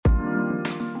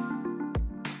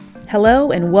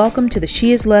Hello and welcome to the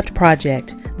She Is Loved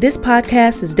Project. This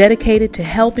podcast is dedicated to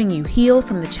helping you heal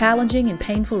from the challenging and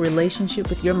painful relationship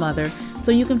with your mother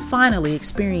so you can finally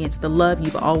experience the love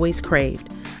you've always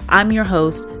craved. I'm your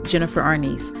host, Jennifer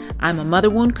Arnice. I'm a mother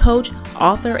wound coach,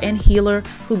 author, and healer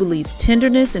who believes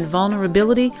tenderness and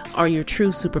vulnerability are your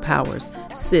true superpowers.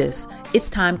 Sis, it's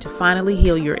time to finally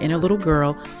heal your inner little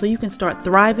girl so you can start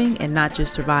thriving and not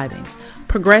just surviving.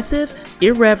 Progressive,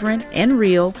 irreverent, and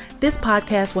real, this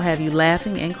podcast will have you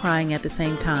laughing and crying at the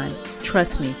same time.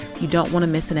 Trust me, you don't want to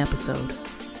miss an episode.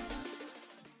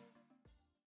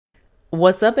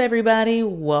 What's up, everybody?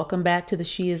 Welcome back to the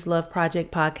She Is Loved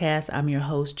Project podcast. I'm your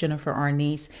host, Jennifer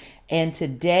Arnice, and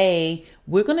today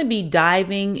we're going to be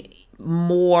diving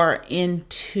more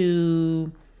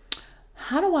into,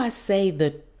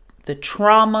 the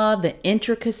trauma, the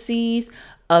intricacies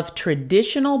of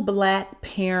traditional Black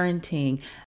parenting.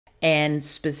 And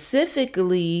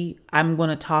specifically, I'm going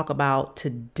to talk about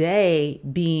today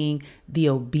being the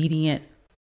obedient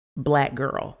Black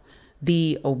girl,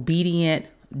 the obedient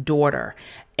daughter,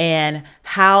 and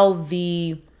how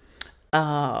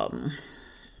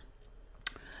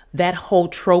that whole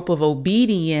trope of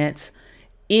obedience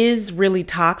is really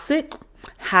toxic,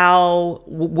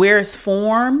 where it's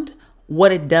formed,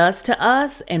 what it does to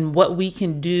us, and what we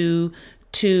can do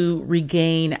to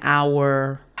regain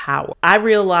our power. I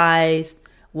realized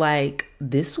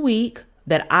this week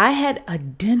that I had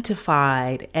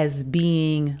identified as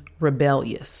being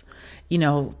rebellious. You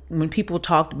know, when people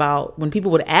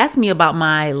would ask me about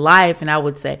my life, and I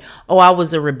would say, oh, I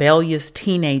was a rebellious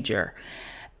teenager.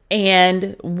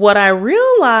 And what I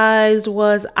realized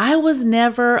was I was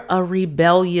never a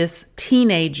rebellious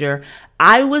teenager.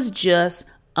 I was just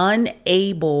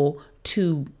unable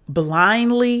to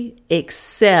blindly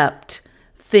accept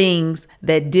things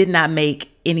that did not make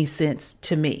any sense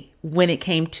to me when it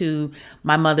came to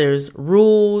my mother's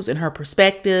rules and her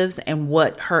perspectives and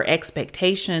what her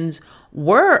expectations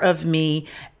were of me.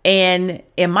 And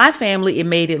in my family, it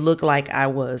made it look like I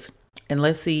was, and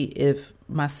let's see if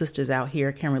my sisters out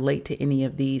here can relate to any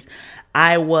of these.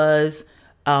 I was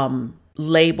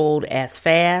labeled as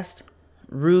fast,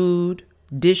 rude,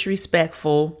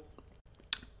 disrespectful,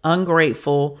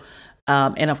 ungrateful,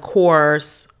 and of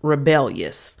course,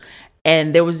 rebellious.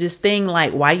 And there was this thing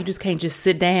like, why you just can't just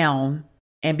sit down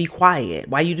and be quiet?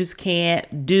 Why you just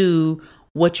can't do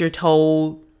what you're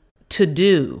told to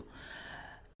do?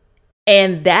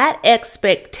 And that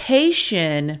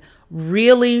expectation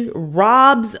really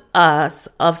robs us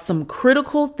of some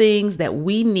critical things that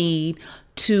we need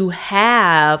to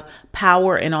have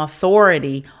power and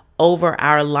authority over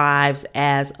our lives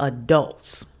as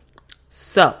adults.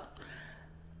 So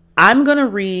I'm going to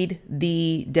read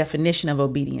the definition of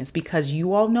obedience because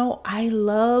you all know I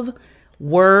love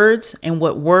words and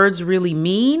what words really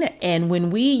mean. And when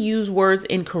we use words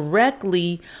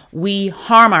incorrectly, we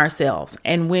harm ourselves.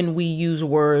 And when we use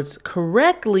words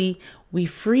correctly, we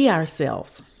free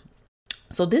ourselves.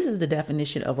 So this is the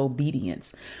definition of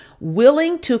obedience: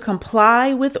 willing to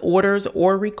comply with orders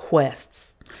or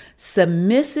requests,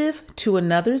 submissive to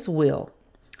another's will.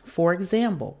 For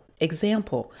example,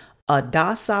 a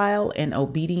docile and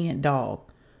obedient dog.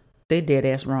 They dead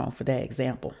ass wrong for that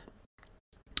example.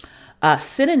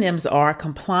 Synonyms are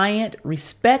compliant,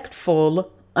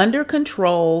 respectful, under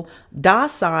control,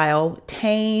 docile,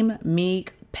 tame,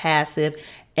 meek, passive,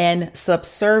 and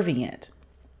subservient.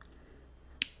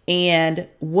 And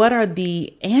what are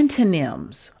the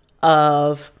antonyms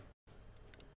of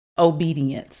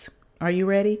obedience? Are you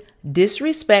ready?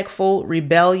 Disrespectful,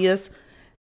 rebellious,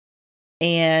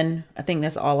 and I think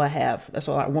that's all I have. That's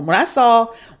all when I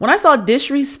saw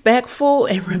disrespectful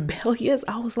and rebellious,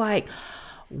 I was like,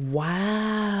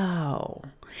 wow.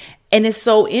 And it's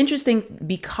so interesting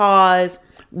because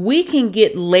we can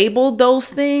get labeled those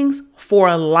things for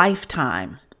a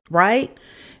lifetime, right?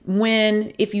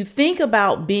 If you think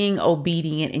about being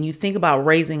obedient and you think about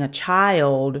raising a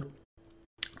child,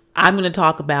 I'm going to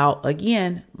talk about,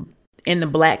 again, in the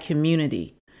Black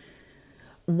community.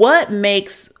 What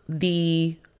makes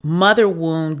the mother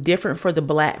wound different from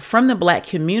the Black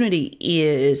community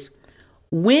is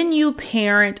when you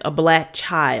parent a Black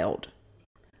child,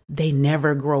 they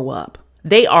never grow up.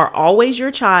 They are always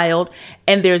your child,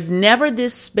 and there's never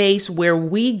this space where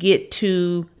we get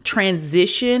to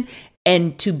transition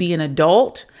and to be an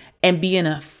adult and be an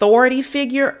authority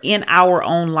figure in our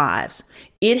own lives.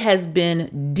 It has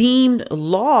been deemed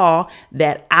law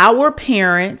that our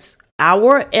parents,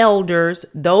 our elders,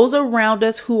 those around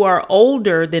us who are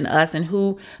older than us and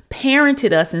who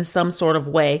parented us in some sort of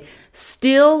way,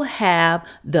 still have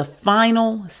the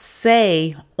final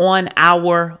say on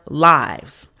our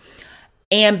lives.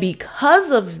 And because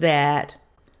of that,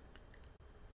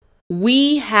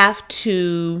 we have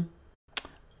to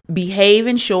behave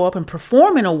and show up and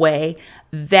perform in a way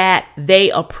that they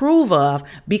approve of,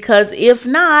 because if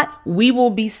not, we will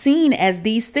be seen as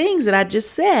these things that I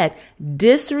just said: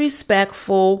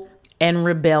 disrespectful and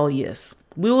rebellious.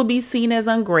 We will be seen as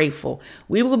ungrateful.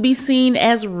 We will be seen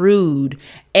as rude.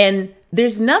 And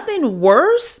there's nothing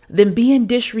worse than being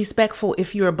disrespectful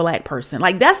if you're a Black person.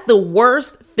 Like, that's the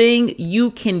worst thing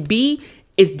you can be,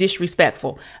 is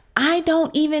disrespectful. I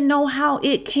don't even know how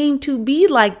it came to be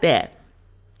like that.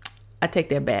 I take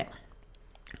that back.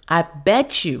 I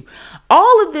bet you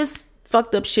all of this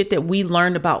fucked up shit that we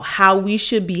learned about how we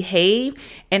should behave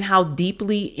and how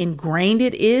deeply ingrained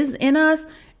it is in us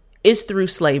is through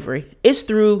slavery. It's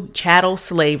through chattel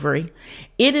slavery.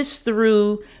 It is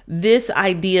through this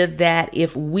idea that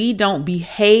if we don't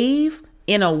behave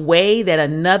in a way that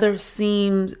another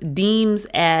deems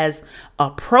as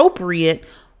appropriate,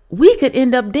 we could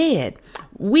end up dead.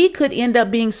 We could end up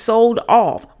being sold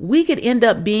off. We could end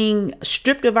up being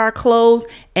stripped of our clothes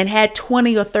and had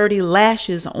 20 or 30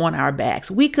 lashes on our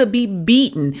backs. We could be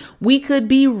beaten. We could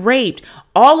be raped.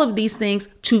 All of these things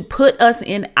to put us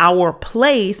in our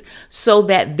place so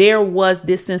that there was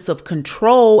this sense of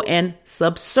control and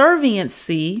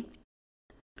subserviency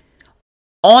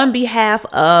on behalf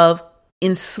of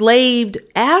enslaved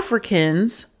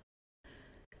Africans,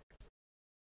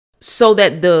 so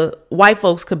that the white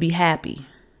folks could be happy.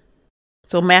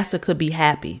 So massa could be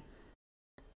happy.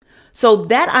 So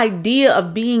that idea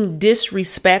of being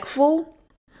disrespectful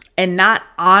and not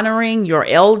honoring your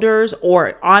elders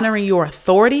or honoring your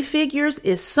authority figures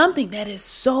is something that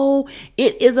is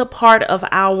it is a part of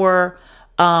our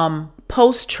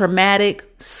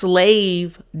post-traumatic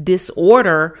slave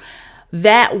disorder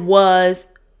that was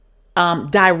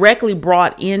directly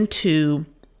brought into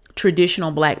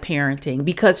traditional Black parenting,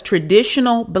 because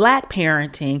traditional Black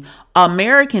parenting,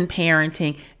 American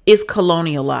parenting, is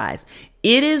colonialized.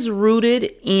 It is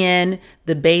rooted in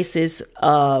the basis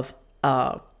of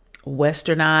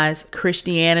westernized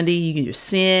Christianity. You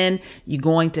sin, you're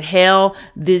going to hell.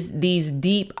 These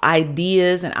deep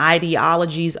ideas and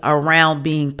ideologies around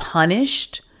being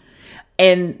punished.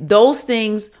 And those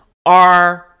things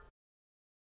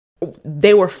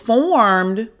they were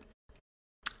formed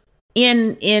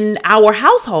in our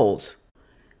households,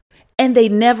 and they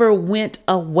never went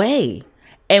away.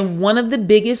 And one of the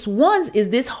biggest ones is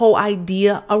this whole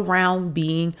idea around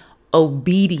being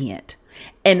obedient.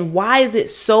 And why is it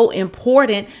so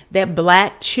important that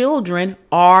Black children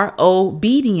are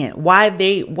obedient? Why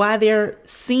they're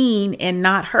seen and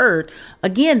not heard?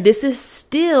 Again, this is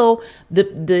still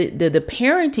the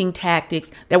parenting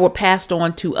tactics that were passed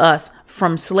on to us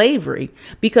from slavery,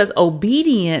 because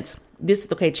obedience.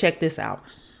 Check this out.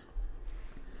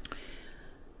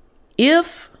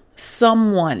 If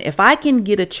I can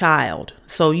get a child,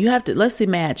 so you have to, let's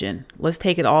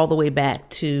take it all the way back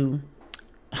to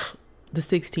the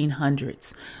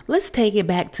 1600s. Let's take it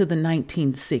back to the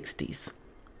 1960s.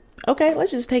 Okay, let's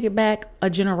just take it back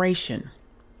a generation.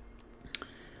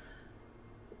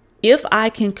 If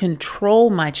I can control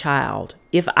my child,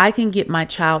 if I can get my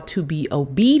child to be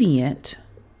obedient,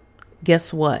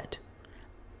 guess what?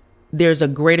 There's a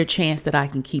greater chance that I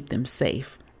can keep them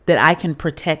safe, that I can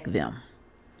protect them.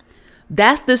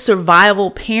 That's the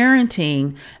survival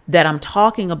parenting that I'm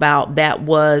talking about, that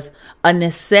was a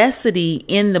necessity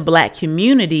in the Black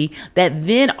community that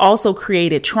then also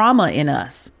created trauma in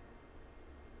us,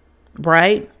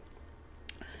 right?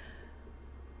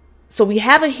 So we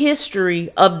have a history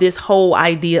of this whole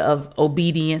idea of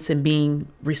obedience and being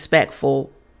respectful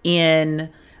in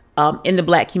the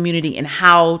Black community and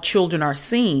how children are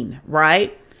seen,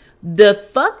 right? The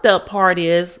fucked up part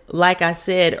is, like I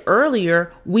said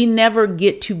earlier, we never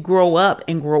get to grow up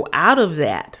and grow out of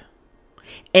that.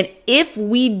 And if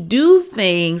we do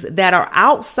things that are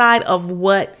outside of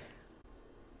what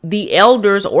the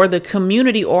elders or the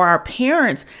community or our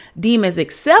parents deem as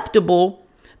acceptable,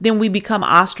 then we become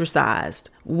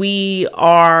ostracized. We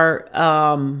are,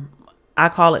 I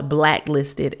call it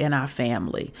blacklisted in our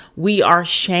family. We are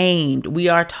shamed. We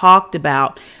are talked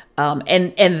about.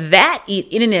 And that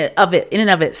in and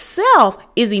of itself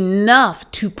is enough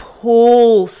to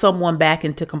pull someone back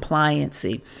into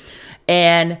compliancy.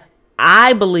 And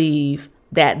I believe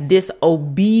that this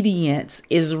obedience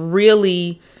is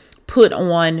really put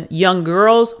on young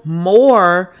girls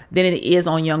more than it is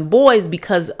on young boys,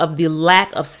 because of the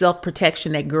lack of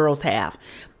self-protection that girls have.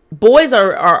 boys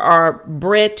are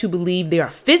bred to believe they are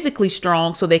physically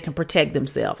strong so they can protect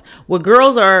themselves. Where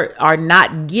girls are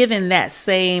not given that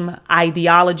same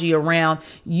ideology around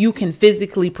you can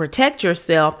physically protect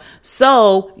yourself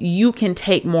so you can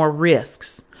take more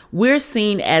risks. We're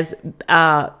seen as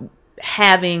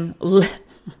having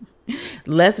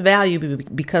less value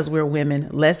because we're women,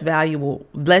 less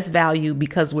value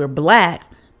because we're Black.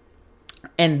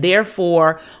 And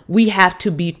therefore, we have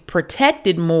to be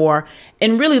protected more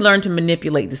and really learn to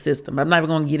manipulate the system. I'm not even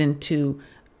going to get into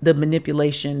the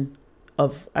manipulation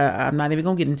of, I'm not even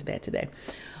going to get into that today.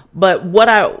 But what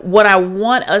I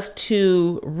want us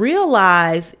to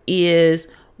realize is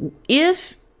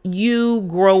if you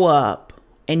grow up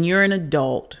and you're an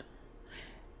adult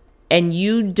and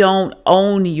you don't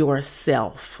own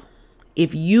yourself,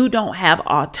 if you don't have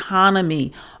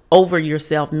autonomy over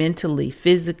yourself mentally,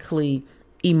 physically,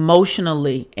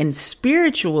 emotionally, and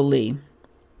spiritually,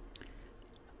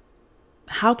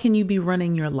 how can you be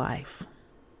running your life?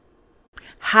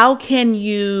 How can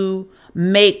you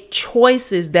make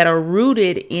choices that are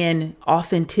rooted in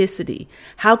authenticity?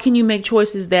 How can you make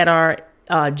choices that are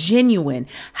genuine?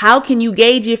 How can you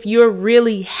gauge if you're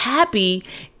really happy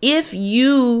if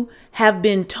you have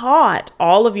been taught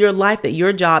all of your life that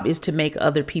your job is to make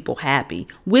other people happy,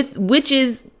 which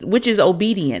is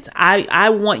obedience? I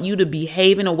want you to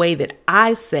behave in a way that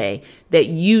I say that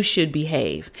you should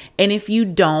behave. And if you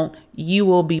don't, you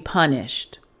will be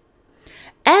punished.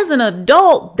 As an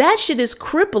adult, that shit is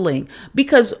crippling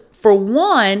because, for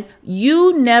one,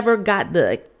 you never got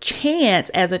the chance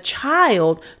as a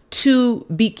child to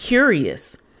be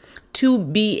curious, to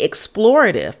be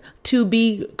explorative, to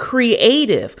be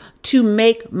creative, to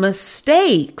make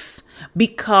mistakes,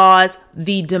 because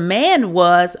the demand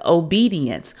was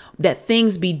obedience, that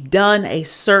things be done a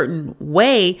certain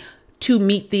way to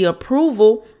meet the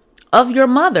approval of your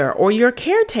mother or your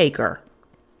caretaker.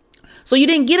 So you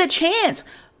didn't get a chance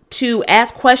to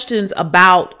ask questions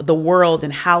about the world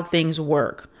and how things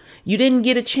work. You didn't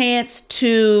get a chance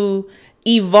to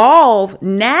evolve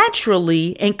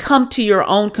naturally and come to your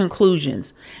own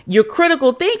conclusions. Your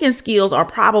critical thinking skills are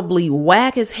probably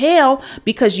whack as hell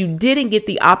because you didn't get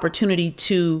the opportunity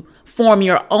to form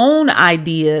your own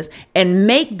ideas and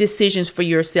make decisions for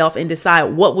yourself and decide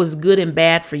what was good and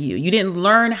bad for you. You didn't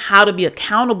learn how to be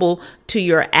accountable to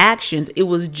your actions. It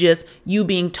was just you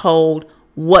being told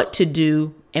what to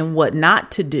do and what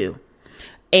not to do.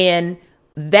 And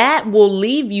that will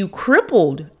leave you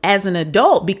crippled as an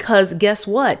adult because guess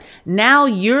what? Now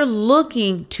you're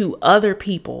looking to other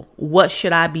people. What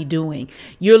should I be doing?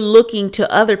 You're looking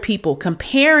to other people,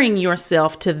 comparing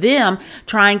yourself to them,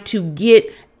 trying to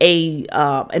get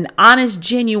an honest,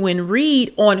 genuine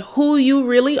read on who you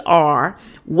really are,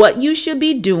 what you should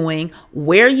be doing,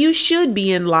 where you should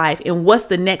be in life, and what's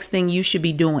the next thing you should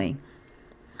be doing.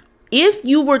 If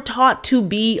you were taught to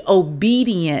be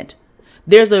obedient,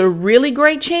 there's a really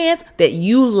great chance that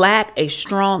you lack a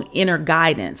strong inner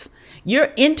guidance. Your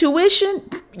intuition,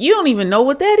 you don't even know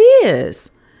what that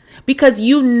is because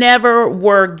you never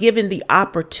were given the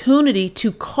opportunity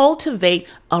to cultivate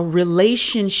a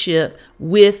relationship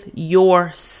with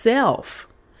yourself.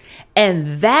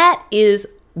 And that is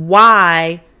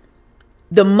why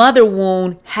the mother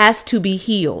wound has to be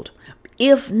healed.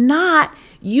 If not,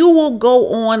 you will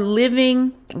go on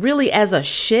living really as a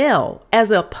shell,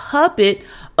 as a puppet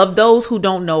of those who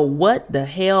don't know what the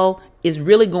hell is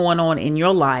really going on in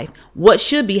your life, what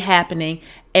should be happening,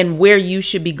 and where you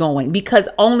should be going, because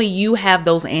only you have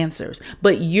those answers.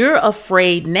 But you're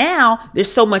afraid now,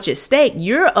 there's so much at stake.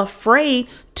 You're afraid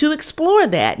to explore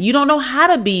that. You don't know how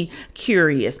to be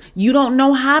curious. You don't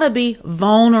know how to be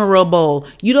vulnerable.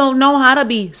 You don't know how to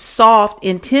be soft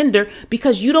and tender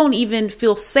because you don't even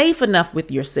feel safe enough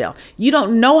with yourself. You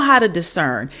don't know how to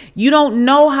discern. You don't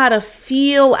know how to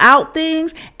feel out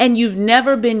things. And you've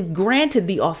never been granted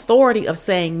the authority of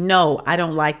saying, no, I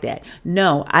don't like that.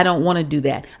 No, I don't want to do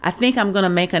that. I think I'm going to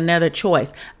make another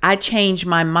choice. I changed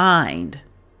my mind.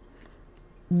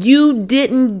 You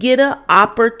didn't get an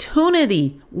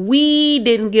opportunity. We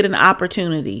didn't get an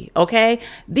opportunity. Okay.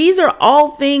 These are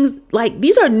all things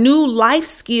these are new life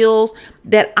skills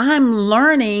that I'm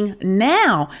learning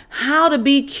now, how to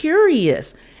be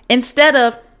curious instead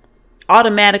of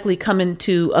automatically coming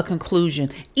to a conclusion,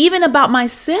 even about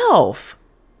myself.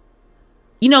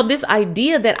 You know, this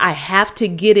idea that I have to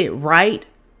get it right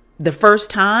the first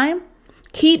time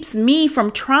keeps me from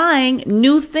trying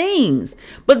new things.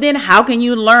 But then how can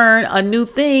you learn a new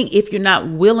thing if you're not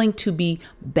willing to be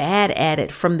bad at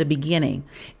it from the beginning?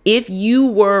 If you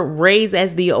were raised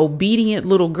as the obedient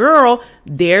little girl,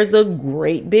 there's a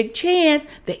great big chance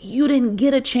that you didn't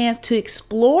get a chance to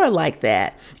explore like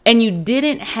that. And you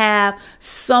didn't have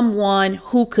someone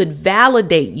who could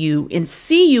validate you and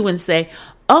see you and say,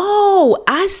 oh,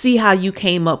 I see how you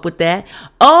came up with that.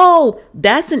 Oh,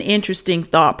 that's an interesting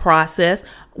thought process.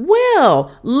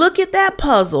 Well, look at that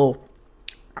puzzle.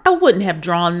 I wouldn't have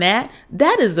drawn that.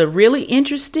 That is a really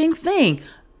interesting thing.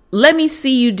 Let me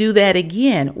see you do that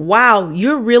again. Wow,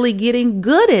 you're really getting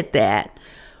good at that.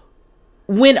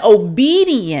 When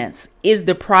obedience is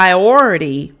the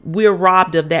priority, we're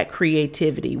robbed of that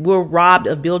creativity. We're robbed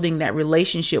of building that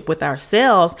relationship with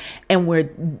ourselves,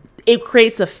 and it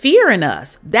creates a fear in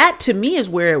us. That to me is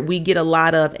where we get a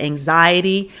lot of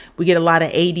anxiety. We get a lot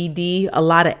of ADD, a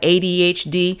lot of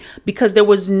ADHD, because there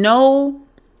was no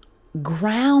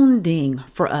grounding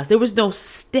for us. There was no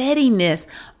steadiness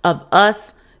of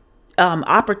us,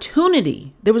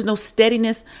 opportunity. There was no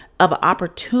steadiness of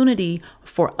opportunity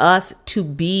for us to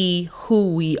be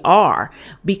who we are.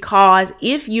 Because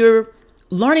if you're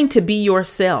learning to be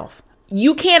yourself,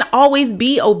 you can't always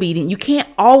be obedient. You can't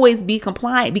always be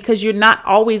compliant, because you're not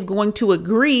always going to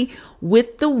agree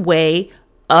with the way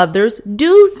others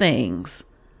do things.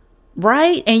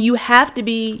 Right? And you have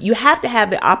to have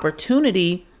the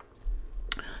opportunity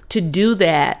to do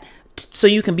that so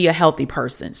you can be a healthy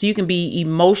person, so you can be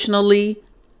emotionally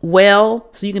well,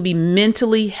 so you can be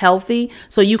mentally healthy,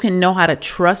 so you can know how to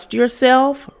trust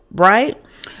yourself. Right?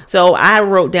 So I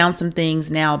wrote down some things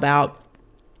now about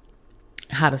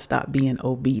how to stop being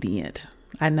obedient.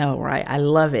 I know, right? I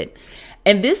love it.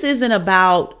 And this isn't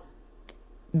about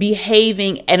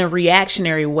behaving in a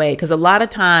reactionary way, because a lot of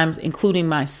times, including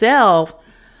myself,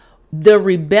 the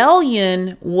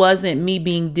rebellion wasn't me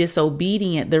being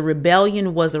disobedient. The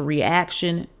rebellion was a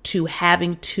reaction to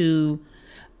having to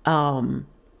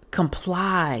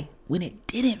comply when it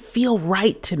didn't feel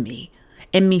right to me.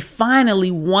 And me finally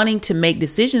wanting to make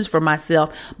decisions for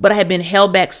myself, but I had been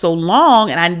held back so long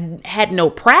and I had no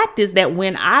practice that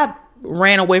when I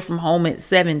ran away from home at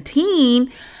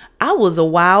 17, I was a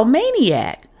wild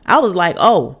maniac. I was like,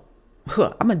 oh,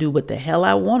 I'm gonna do what the hell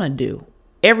I want to do,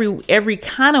 every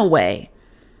kind of way,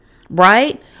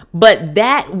 right? But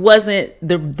that wasn't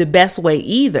the best way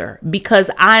either, because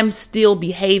I'm still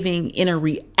behaving in a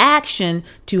reaction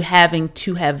to having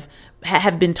to have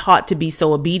been taught to be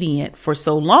so obedient for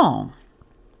so long.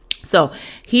 So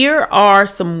here are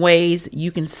some ways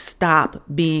you can stop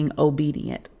being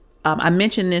obedient. I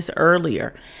mentioned this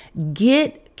earlier.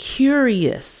 Get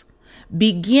curious.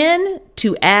 Begin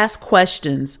to ask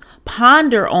questions.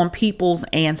 Ponder on people's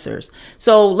answers.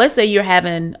 So let's say you're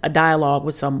having a dialogue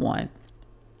with someone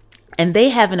and they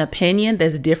have an opinion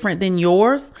that's different than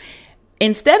yours.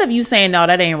 Instead of you saying, no,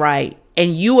 that ain't right,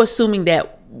 and you assuming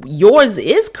that yours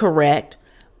is correct,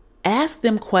 ask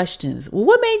them questions. Well,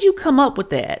 what made you come up with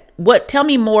that? Tell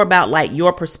me more about like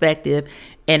your perspective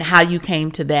and how you came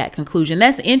to that conclusion.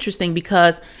 That's interesting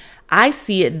because I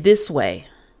see it this way,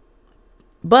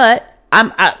 but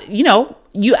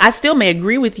I still may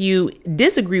agree with you,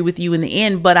 disagree with you in the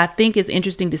end, but I think it's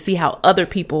interesting to see how other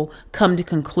people come to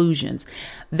conclusions.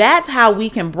 That's how we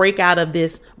can break out of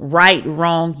this right,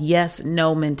 wrong, yes,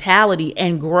 no mentality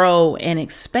and grow and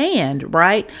expand,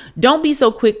 right? Don't be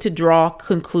so quick to draw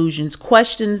conclusions.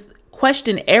 Question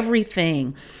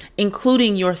everything,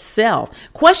 including yourself.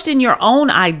 Question your own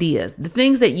ideas, the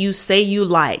things that you say you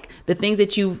like, the things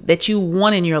that you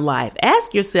want in your life.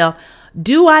 Ask yourself,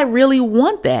 do I really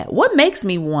want that? What makes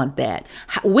me want that?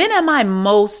 When am I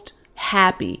most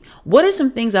happy? What are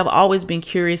some things I've always been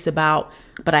curious about,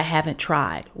 but I haven't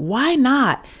tried? Why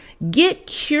not? Get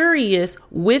curious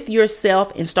with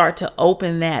yourself and start to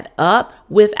open that up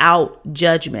without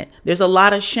judgment. There's a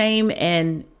lot of shame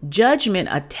and judgment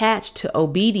attached to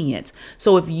obedience.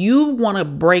 So if you want to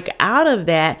break out of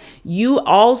that, you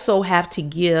also have to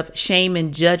give shame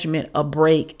and judgment a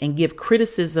break and give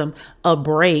criticism a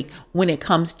break when it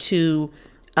comes to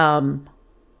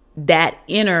that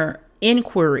inner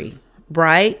inquiry.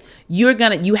 Right? You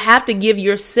have to give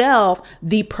yourself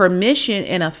the permission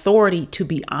and authority to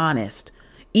be honest,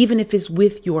 even if it's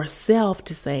with yourself,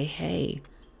 to say, hey,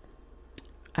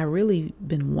 I really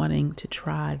been wanting to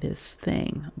try this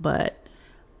thing, but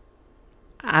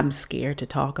I'm scared to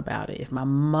talk about it. If my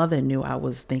mother knew I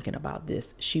was thinking about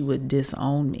this, she would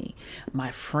disown me.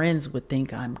 My friends would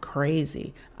think I'm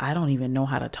crazy. I don't even know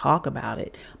how to talk about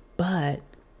it, but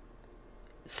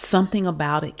something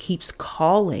about it keeps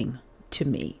calling to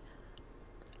me.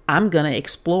 I'm going to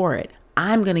explore it.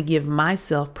 I'm going to give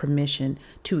myself permission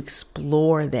to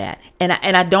explore that. And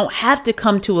I don't have to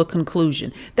come to a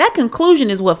conclusion. That conclusion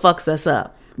is what fucks us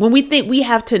up. When we think we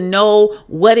have to know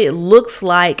what it looks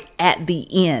like at the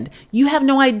end, you have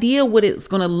no idea what it's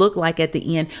going to look like at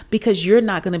the end because you're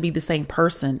not going to be the same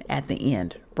person at the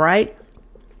end, right?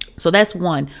 So that's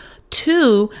one.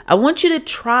 Two, I want you to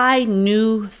try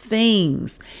new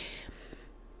things.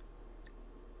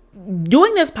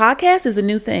 Doing this podcast is a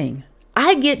new thing.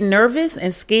 I get nervous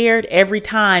and scared every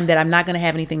time that I'm not going to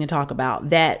have anything to talk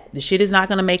about, that the shit is not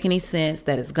going to make any sense,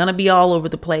 that it's going to be all over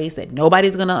the place, that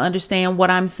nobody's going to understand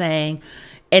what I'm saying.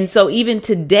 And so even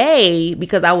today,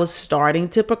 because I was starting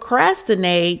to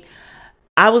procrastinate,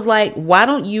 I was like, why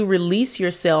don't you release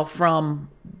yourself from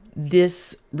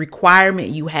this requirement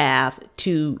you have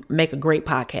to make a great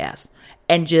podcast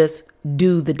and just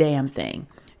do the damn thing?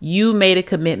 You made a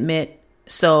commitment,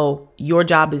 so your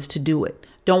job is to do it.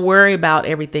 Don't worry about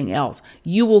everything else.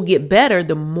 You will get better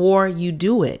the more you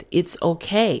do it. It's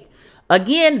okay.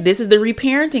 Again, this is the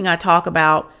reparenting I talk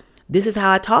about. This is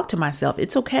how I talk to myself.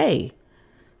 It's okay.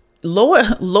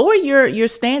 Lower your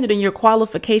standard and your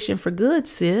qualification for good,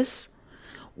 sis.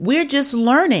 We're just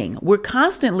learning. We're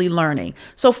constantly learning.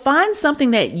 So find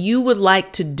something that you would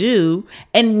like to do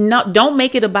and don't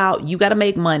make it about you got to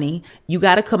make money, you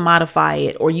got to commodify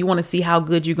it, or you want to see how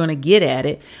good you're going to get at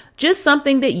it. Just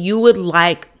something that you would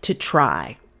like to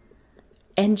try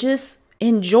and just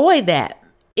enjoy that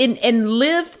and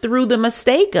live through the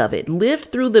mistake of it. Live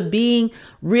through the being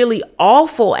really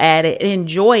awful at it and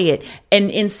enjoy it.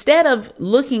 And instead of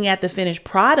looking at the finished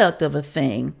product of a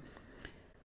thing,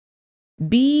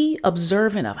 be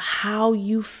observant of how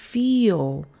you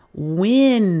feel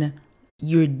when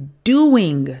you're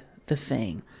doing the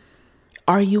thing.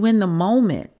 Are you in the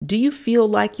moment? Do you feel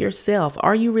like yourself?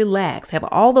 Are you relaxed? Have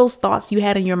all those thoughts you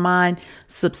had in your mind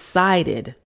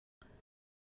subsided?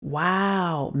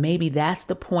 Wow, maybe that's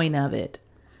the point of it.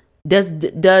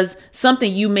 Does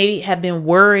something you may have been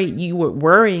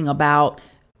worrying about,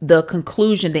 the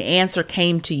conclusion, the answer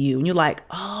came to you and you're like,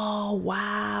 oh,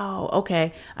 wow.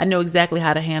 Okay. I know exactly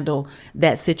how to handle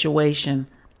that situation.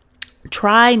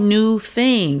 Try new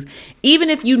things.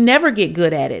 Even if you never get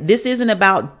good at it. This isn't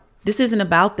about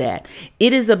that.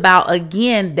 It is about,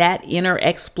 again, that inner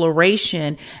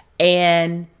exploration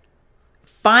and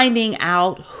finding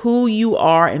out who you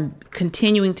are and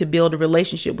continuing to build a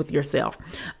relationship with yourself.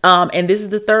 And this is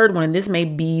the third one. And this may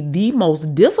be the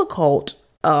most difficult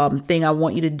thing I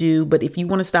want you to do. But if you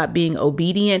want to stop being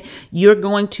obedient, you're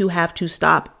going to have to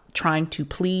stop trying to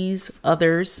please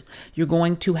others. You're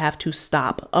going to have to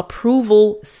stop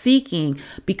approval seeking,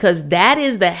 because that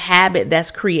is the habit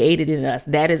that's created in us.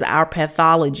 That is our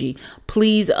pathology.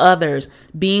 Please others,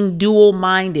 being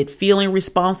dual-minded, feeling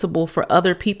responsible for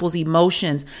other people's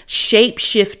emotions,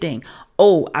 shape-shifting.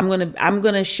 Oh, I'm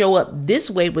going to show up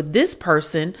this way with this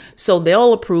person so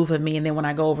they'll approve of me. And then when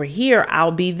I go over here,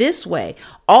 I'll be this way.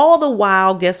 All the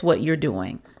while, guess what you're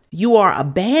doing? You are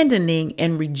abandoning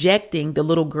and rejecting the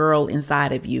little girl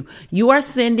inside of you. You are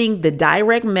sending the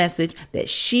direct message that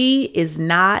she is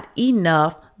not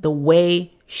enough the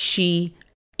way she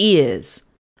is.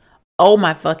 Oh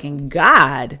my fucking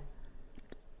God.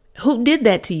 Who did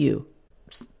that to you?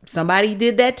 Somebody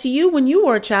did that to you when you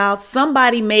were a child.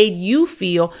 Somebody made you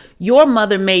feel, your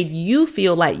mother made you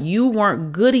feel like you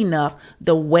weren't good enough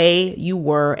the way you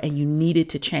were and you needed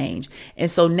to change.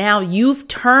 And so now you've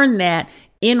turned that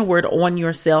inward on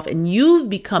yourself and you've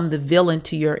become the villain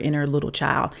to your inner little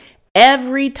child.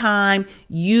 Every time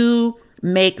you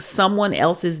make someone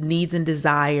else's needs and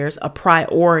desires a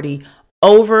priority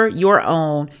over your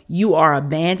own, you are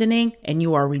abandoning and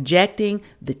you are rejecting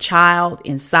the child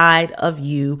inside of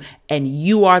you, and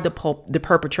you are the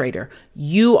perpetrator.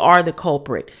 You are the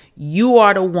culprit. You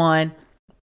are the one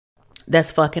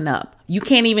that's fucking up. You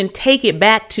can't even take it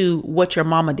back to what your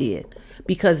mama did,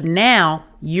 because now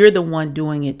you're the one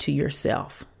doing it to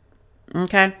yourself.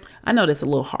 Okay? I know that's a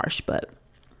little harsh, but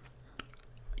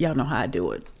y'all know how I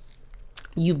do it.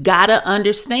 You've got to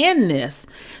understand this.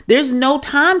 There's no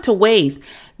time to waste.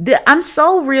 I'm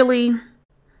so really,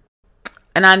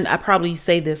 and I probably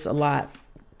say this a lot.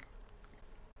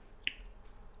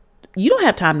 You don't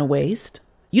have time to waste.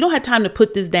 You don't have time to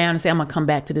put this down and say, I'm going to come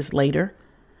back to this later.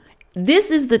 This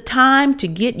is the time to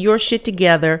get your shit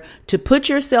together, to put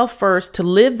yourself first, to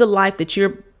live the life that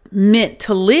you're meant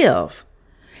to live.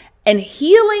 And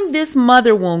healing this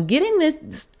mother wound, getting this,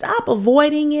 stop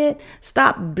avoiding it,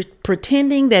 stop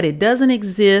pretending that it doesn't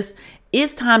exist,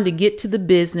 It's time to get to the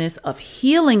business of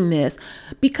healing this,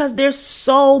 because there's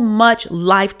so much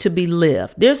life to be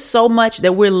lived. There's so much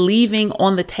that we're leaving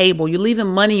on the table. You're leaving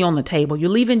money on the table. You're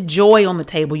leaving joy on the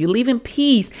table. You're leaving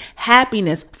peace,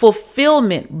 happiness,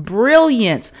 fulfillment,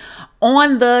 brilliance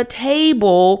on the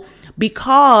table,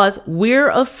 because we're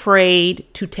afraid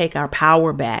to take our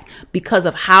power back because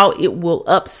of how it will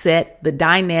upset the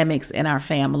dynamics in our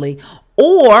family,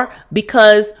 or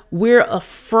because we're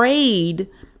afraid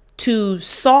to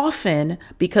soften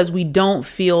because we don't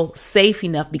feel safe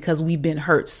enough because we've been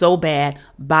hurt so bad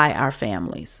by our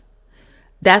families.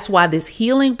 That's why this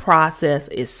healing process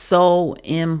is so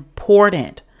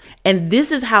important. And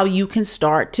this is how you can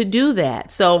start to do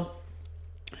that. So,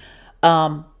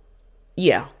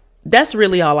 yeah, that's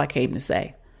really all I came to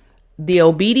say. The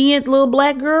obedient little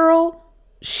black girl,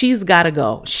 she's got to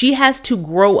go. She has to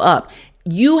grow up.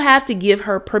 You have to give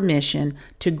her permission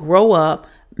to grow up,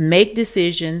 make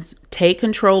decisions, take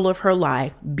control of her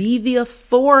life, be the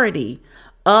authority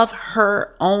of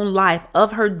her own life,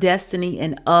 of her destiny,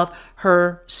 and of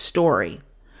her story.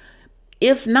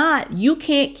 If not, you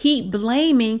can't keep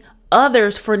blaming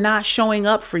others for not showing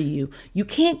up for you. You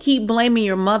can't keep blaming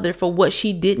your mother for what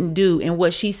she didn't do and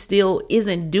what she still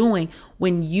isn't doing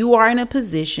when you are in a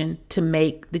position to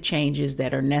make the changes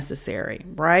that are necessary,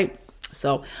 right?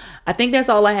 So I think that's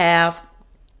all I have.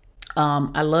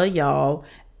 I love y'all.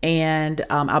 And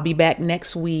I'll be back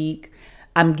next week.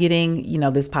 I'm getting,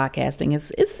 this podcasting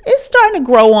it's starting to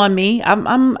grow on me.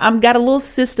 I'm got a little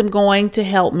system going to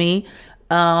help me.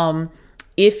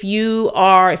 If you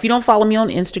don't follow me on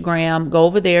Instagram, go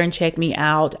over there and check me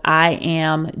out. I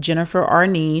am Jennifer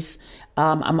Arnice.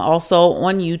 I'm also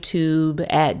on YouTube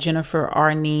at Jennifer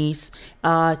Arnice.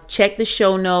 Check the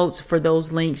show notes for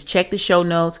those links. Check the show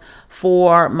notes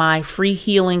for my free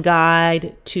healing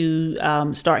guide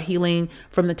to start healing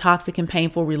from the toxic and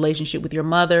painful relationship with your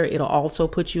mother. It'll also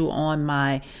put you on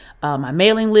my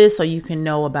mailing list so you can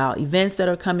know about events that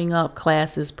are coming up,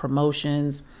 classes,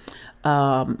 promotions,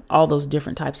 all those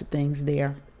different types of things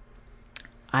there.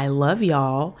 I love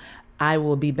y'all. I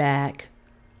will be back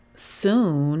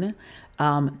soon.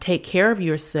 Take care of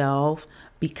yourself.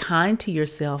 Be kind to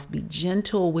yourself. Be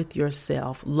gentle with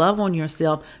yourself. Love on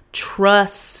yourself.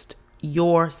 Trust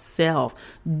yourself.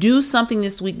 Do something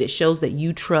this week that shows that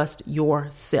you trust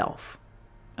yourself.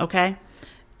 Okay?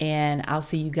 And I'll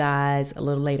see you guys a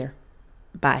little later.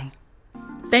 Bye.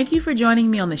 Thank you for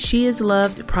joining me on the She Is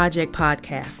Loved Project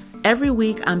podcast. Every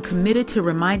week, I'm committed to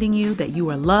reminding you that you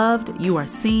are loved, you are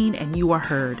seen, and you are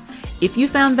heard. If you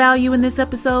found value in this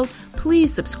episode,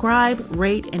 please subscribe,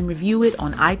 rate, and review it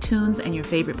on iTunes and your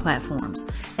favorite platforms.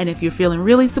 And if you're feeling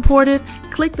really supportive,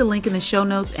 click the link in the show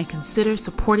notes and consider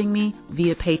supporting me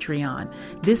via Patreon.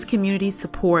 This community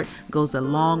support goes a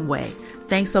long way.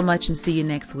 Thanks so much and see you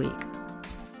next week.